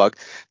 a bug,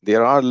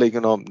 there are,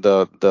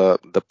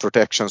 the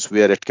protections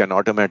where it can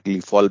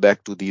automatically fall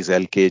back to these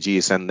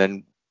LKGs and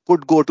then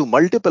could go to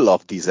multiple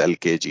of these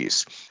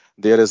LKGs.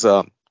 There is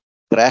a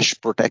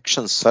crash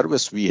protection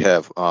service we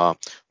have,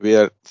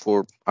 where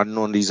for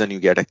unknown reason you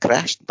get a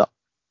crash.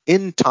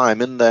 In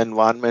time in the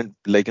environment,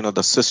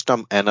 the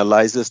system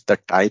analyzes the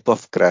type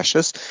of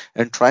crashes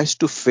and tries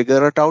to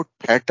figure it out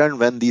pattern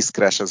when these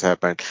crashes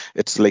happen.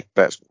 It's like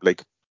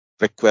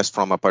request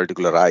from a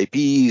particular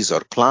IPs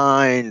or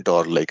client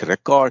or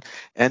record,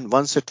 and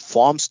once it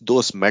forms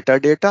those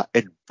metadata,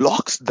 it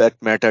blocks that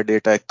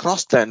metadata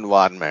across the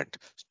environment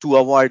to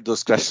avoid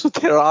those crashes. So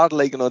there are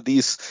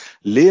these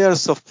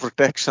layers of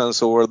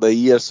protections over the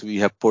years we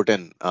have put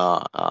in,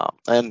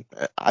 and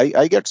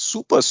I get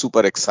super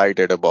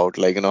excited about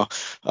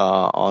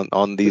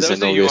on these For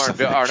those of you who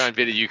innovations. aren't on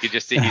video, you could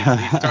just see he's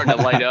starting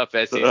to light up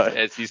as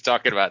he's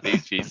talking about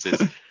these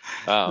pieces.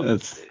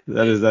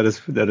 That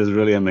is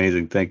really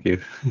amazing. Thank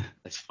you.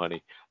 That's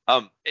funny.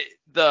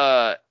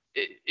 Although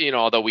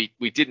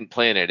we didn't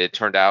plan it, it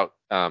turned out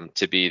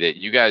to be that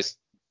you guys,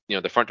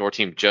 the front door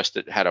team just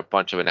had a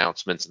bunch of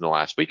announcements in the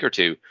last week or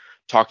two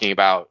talking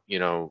about,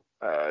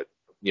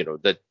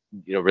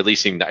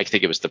 releasing, I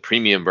think it was the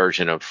premium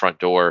version of front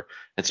door.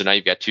 And so now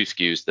you've got 2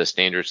 SKUs, the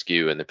standard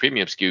SKU and the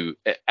premium SKU.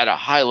 At a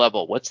high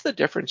level, what's the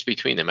difference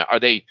between them?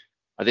 Are they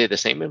the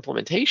same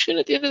implementation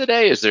at the end of the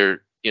day? Is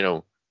there,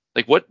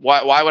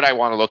 why would I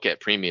want to look at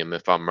premium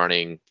if I'm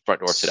running front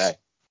door today?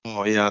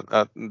 Oh yeah,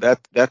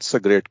 that's a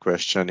great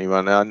question,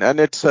 Ivan, and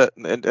it's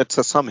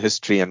some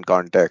history and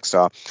context.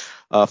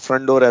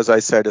 Front door, as I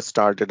said,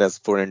 started as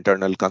for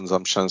internal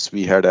consumptions.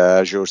 We had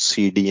Azure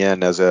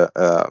CDN as the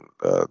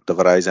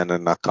Verizon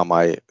and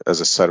Akamai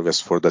as a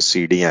service for the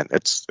CDN.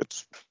 It's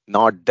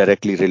not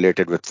directly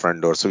related with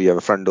front door. So we have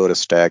a front door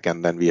stack,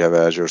 and then we have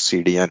Azure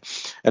CDN.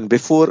 And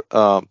before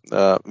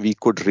we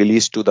could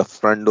release to the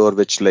front door,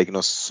 which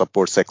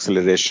supports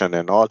acceleration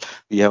and all,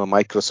 we have a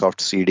Microsoft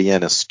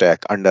CDN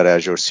stack under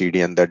Azure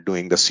CDN that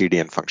doing the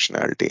CDN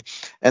functionality,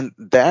 and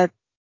that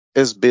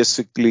is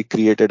basically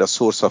created a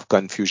source of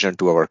confusion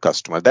to our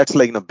customer. That's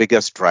the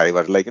biggest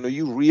driver.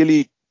 You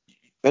really,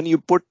 when you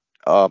put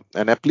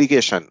an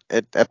application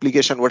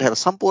would have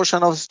some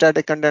portion of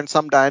static content,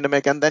 some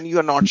dynamic, and then you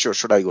are not sure,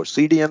 should I go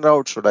CDN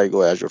route, should I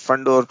go Azure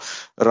front door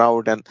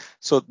route? And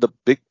so the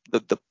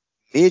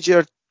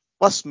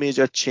first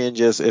major change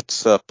is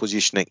its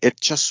positioning. It's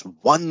just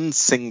one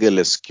single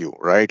SKU,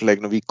 right?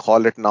 We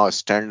call it now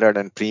standard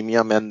and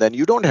premium, and then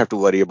you don't have to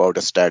worry about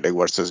a static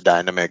versus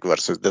dynamic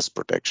versus this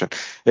protection.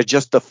 It's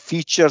just the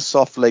features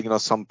of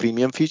some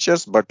premium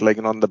features, but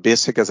on the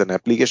basic as an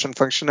application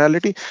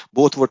functionality,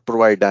 both would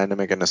provide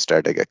dynamic and a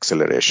static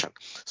acceleration.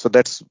 So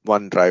that's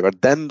one driver.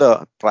 Then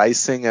the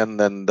pricing and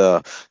then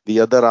the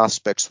other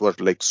aspects were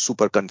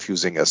super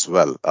confusing as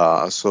well.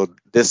 So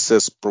this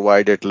is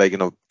provided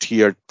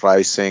tiered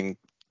pricing,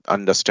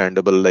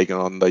 understandable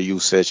on the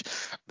usage.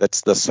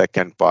 That's the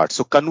second part.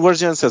 So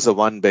convergence is a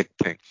one big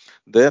thing.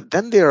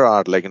 Then there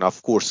are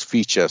of course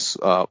features,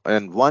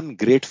 and one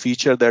great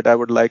feature that I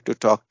would like to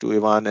talk to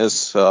Ivan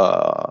is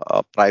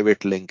a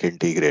private link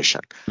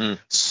integration.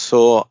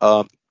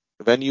 So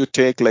when you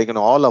take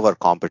all our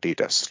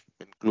competitors,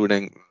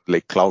 including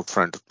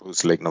CloudFront,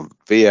 who's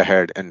way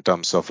ahead in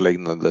terms of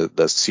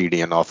the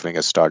CDN offering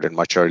has started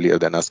much earlier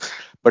than us,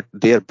 but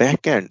their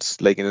backends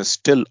is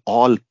still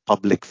all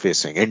public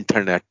facing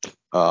internet,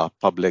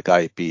 public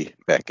IP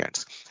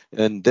backends.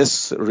 In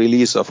this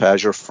release of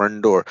Azure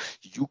Front Door,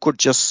 you could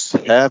just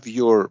have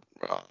your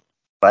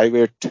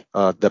private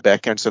the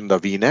backends in the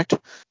VNet,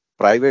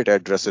 private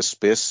address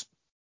space,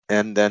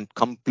 and then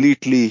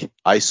completely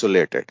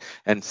isolated.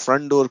 And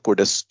front door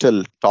could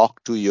still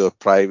talk to your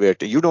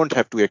private. You don't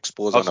have to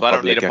expose on a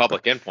public endpoint. I don't need a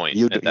public endpoint.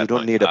 You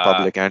don't need a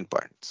public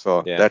endpoint.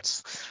 So yeah,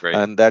 that's great.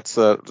 And that's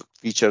a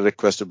feature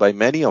requested by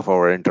many of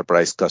our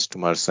enterprise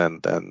customers,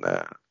 and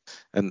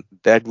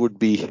that would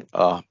be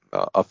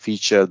a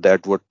feature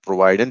that would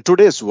provide in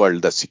today's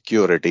world the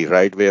security,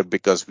 right? Where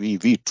because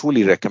we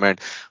truly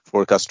recommend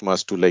for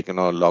customers to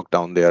lock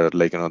down their the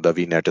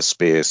VNet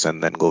space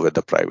and then go with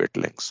the private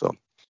link. So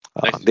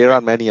Nice. there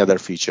are many other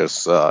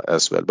features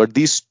as well, but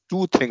these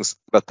two things,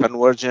 the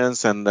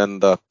convergence and then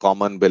the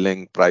common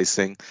billing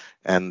pricing,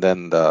 and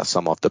then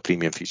some of the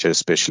premium features,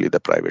 especially the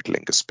private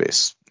link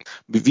space.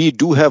 We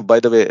do have, by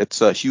the way,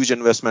 it's a huge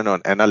investment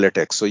on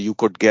analytics. So you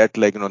could get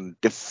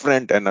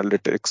different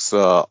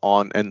analytics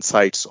on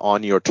insights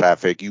on your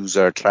traffic,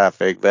 user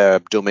traffic,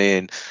 web,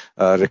 domain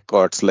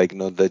records,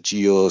 the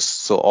geos.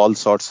 So all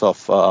sorts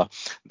of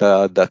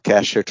the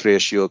cache hit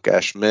ratio,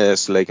 cache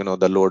miss,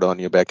 the load on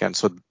your backend.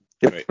 So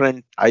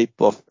different type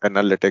of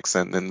analytics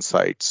and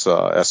insights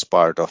as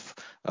part of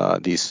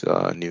these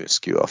new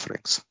SKU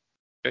offerings.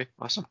 Okay,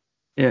 awesome.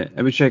 Yeah,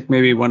 Abhishek,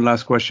 maybe one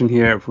last question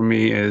here for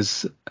me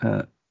is,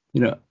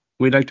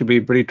 we'd like to be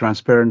pretty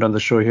transparent on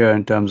the show here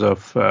in terms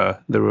of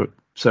the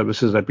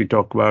services that we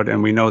talk about,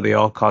 and we know they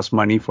all cost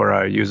money for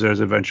our users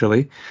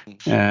eventually.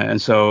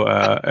 And so,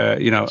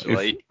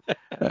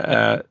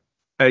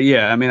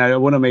 yeah, I mean, I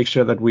want to make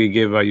sure that we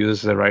give our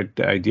users the right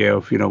idea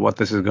of, what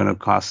this is going to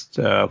cost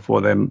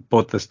for them,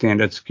 both the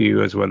standard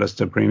SKU as well as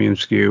the premium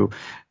SKU.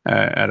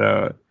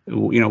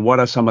 What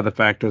are some of the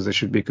factors they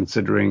should be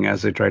considering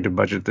as they try to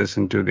budget this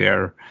into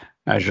their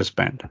Azure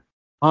spend?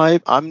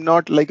 I'm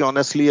not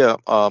honestly a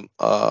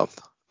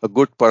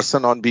good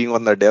person on being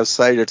on the dev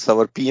side. It's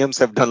our PMs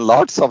have done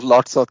lots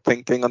of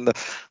thinking on the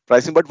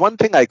pricing. But one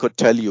thing I could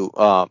tell you,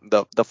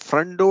 the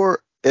front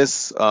door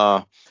is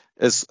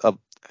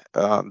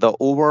the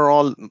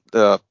overall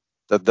the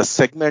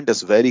segment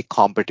is very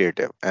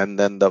competitive, and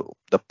then the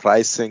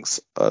pricings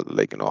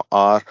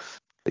are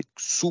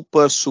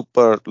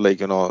super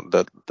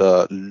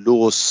the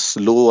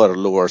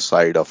lower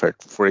side of it.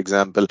 For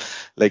example,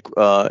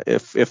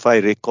 if I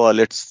recall,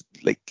 it's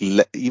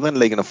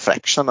even a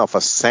fraction of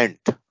a cent,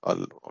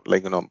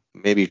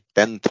 maybe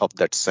tenth of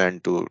that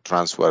cent to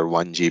transfer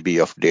 1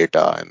 GB of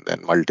data and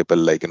then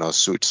multiple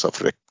suites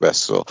of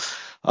requests. So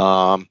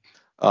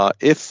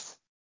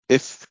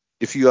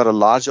if you are a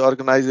large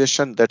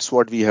organization, that's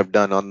what we have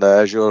done on the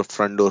Azure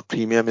front door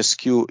premium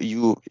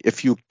SKU.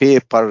 If you pay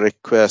per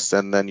request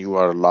and then you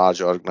are a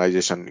large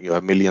organization, you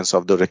have millions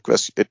of the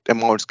requests, it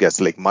amounts gets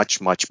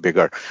much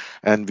bigger.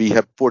 And we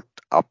have put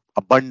up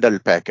a bundle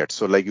packet,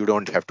 so you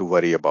don't have to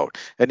worry about.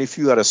 And if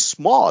you are a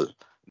small,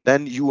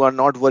 then you are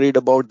not worried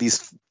about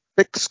these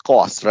fixed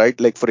costs,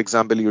 right? For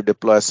example, you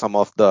deploy some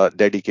of the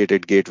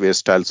dedicated gateway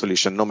style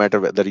solution. No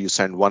matter whether you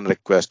send 1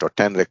 request or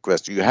 10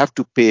 requests, you have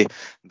to pay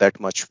that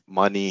much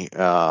money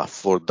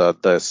for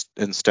the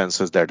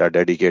instances that are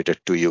dedicated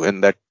to you.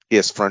 In that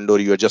case, front door,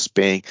 you are just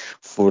paying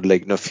for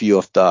few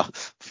of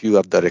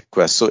the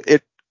requests. So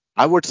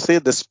I would say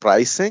this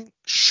pricing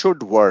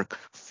should work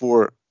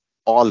for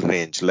all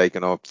range,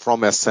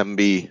 from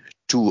SMB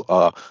to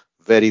a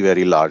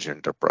very large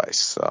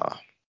enterprise.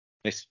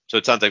 Nice. So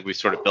it sounds like we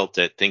sort of built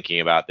it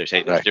thinking about there's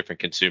different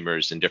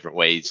consumers and different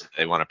ways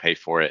they want to pay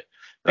for it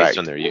based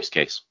on their use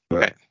case.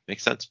 Okay,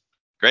 makes sense.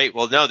 Great.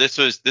 Well, no, this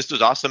was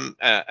awesome,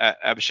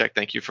 Abhishek.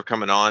 Thank you for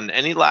coming on.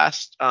 Any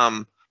last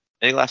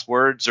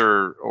words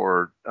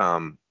or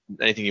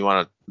anything you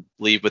want to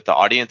leave with the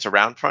audience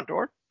around Front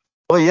Door?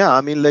 Oh yeah,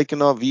 I mean,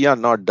 we are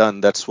not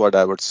done. That's what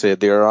I would say.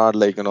 There are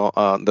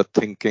the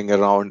thinking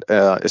around,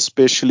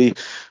 especially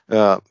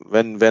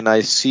when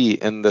I see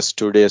in this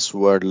today's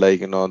world,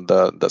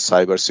 the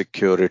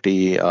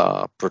cybersecurity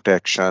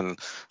protection,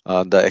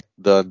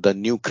 the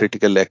new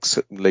critical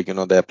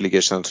the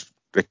applications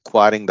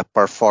requiring the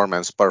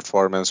performance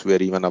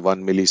where even a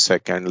 1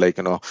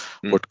 millisecond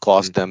would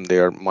cost them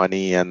their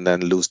money and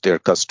then lose their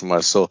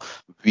customers. So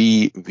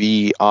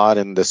we are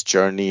in this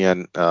journey,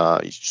 and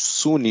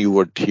soon you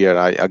would hear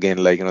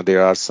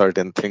there are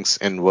certain things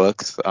in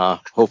works.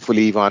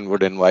 Hopefully Ivan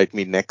would invite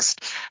me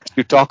next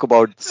to talk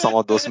about some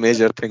of those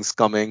major things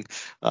coming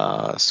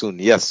soon.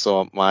 Yes,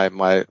 so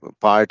my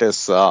part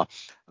is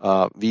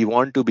we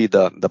want to be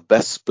the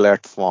best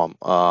platform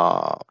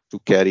to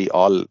carry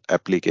all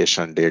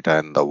application data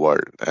in the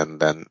world, and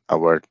then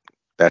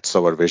that's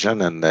our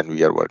vision, and then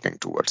we are working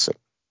towards it.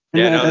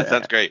 Yeah, no, that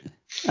sounds great.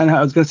 And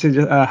I was going to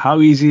say, how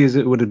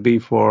easy would it be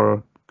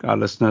for our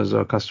listeners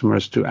or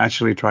customers to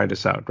actually try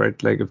this out, right?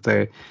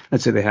 If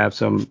let's say they have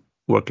some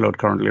workload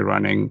currently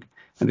running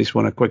and they just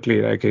want to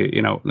quickly,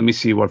 let me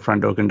see what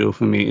Front Door can do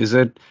for me. Is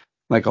it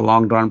a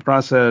long drawn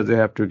process? They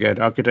have to get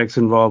architects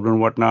involved and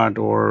whatnot,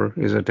 or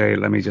is it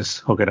let me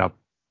just hook it up?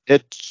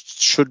 It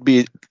should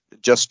be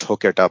just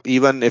hook it up.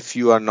 Even if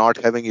you are not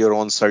having your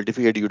own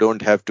certificate, you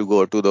don't have to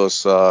go to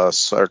those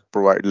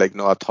authorities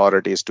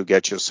to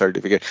get your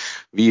certificate.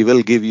 We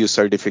will give you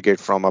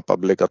certificate from a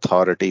public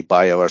authority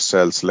by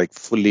ourselves,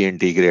 fully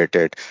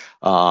integrated.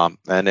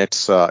 And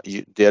it's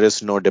there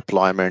is no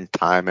deployment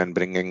time and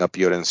bringing up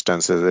your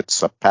instances.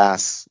 It's a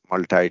PaaS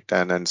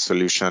multi-tenant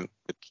solution.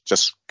 It's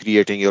just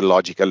creating your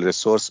logical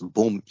resource.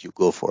 Boom, you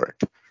go for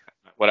it.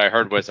 What I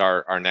heard was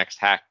our next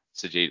hack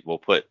Sajid,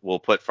 we'll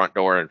put Front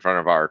Door in front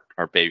of our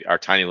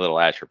tiny little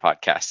Azure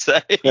podcast.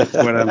 That's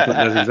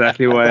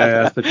exactly why I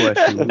asked the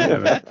question.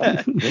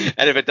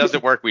 And if it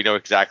doesn't work, we know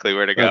exactly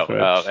where to go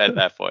right. at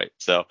that point.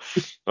 So,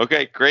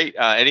 okay, great.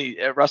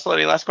 Russell,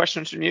 any last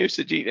questions from you?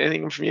 Sajid,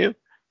 anything from you?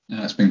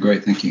 No, it's been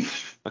great. Thank you.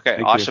 Okay,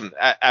 Thank awesome.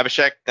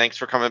 Abhishek, thanks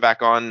for coming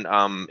back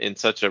on in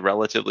such a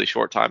relatively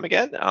short time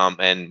again.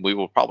 And we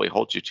will probably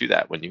hold you to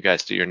that when you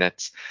guys do your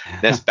next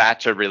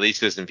batch of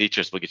releases and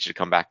features. We'll get you to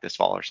come back this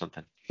fall or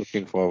something.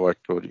 Looking forward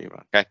to it,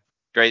 man. Okay,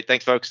 great.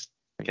 Thanks, folks.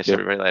 Catch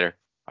everybody later.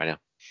 Bye now.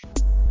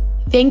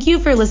 Thank you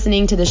for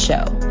listening to the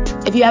show.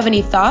 If you have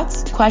any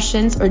thoughts,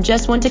 questions, or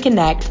just want to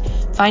connect,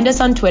 find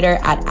us on Twitter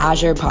at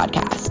Azure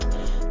Podcast.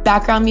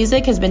 Background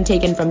music has been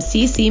taken from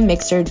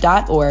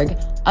ccmixer.org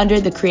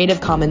under the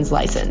Creative Commons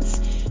license.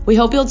 We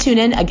hope you'll tune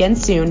in again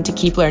soon to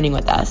keep learning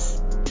with us.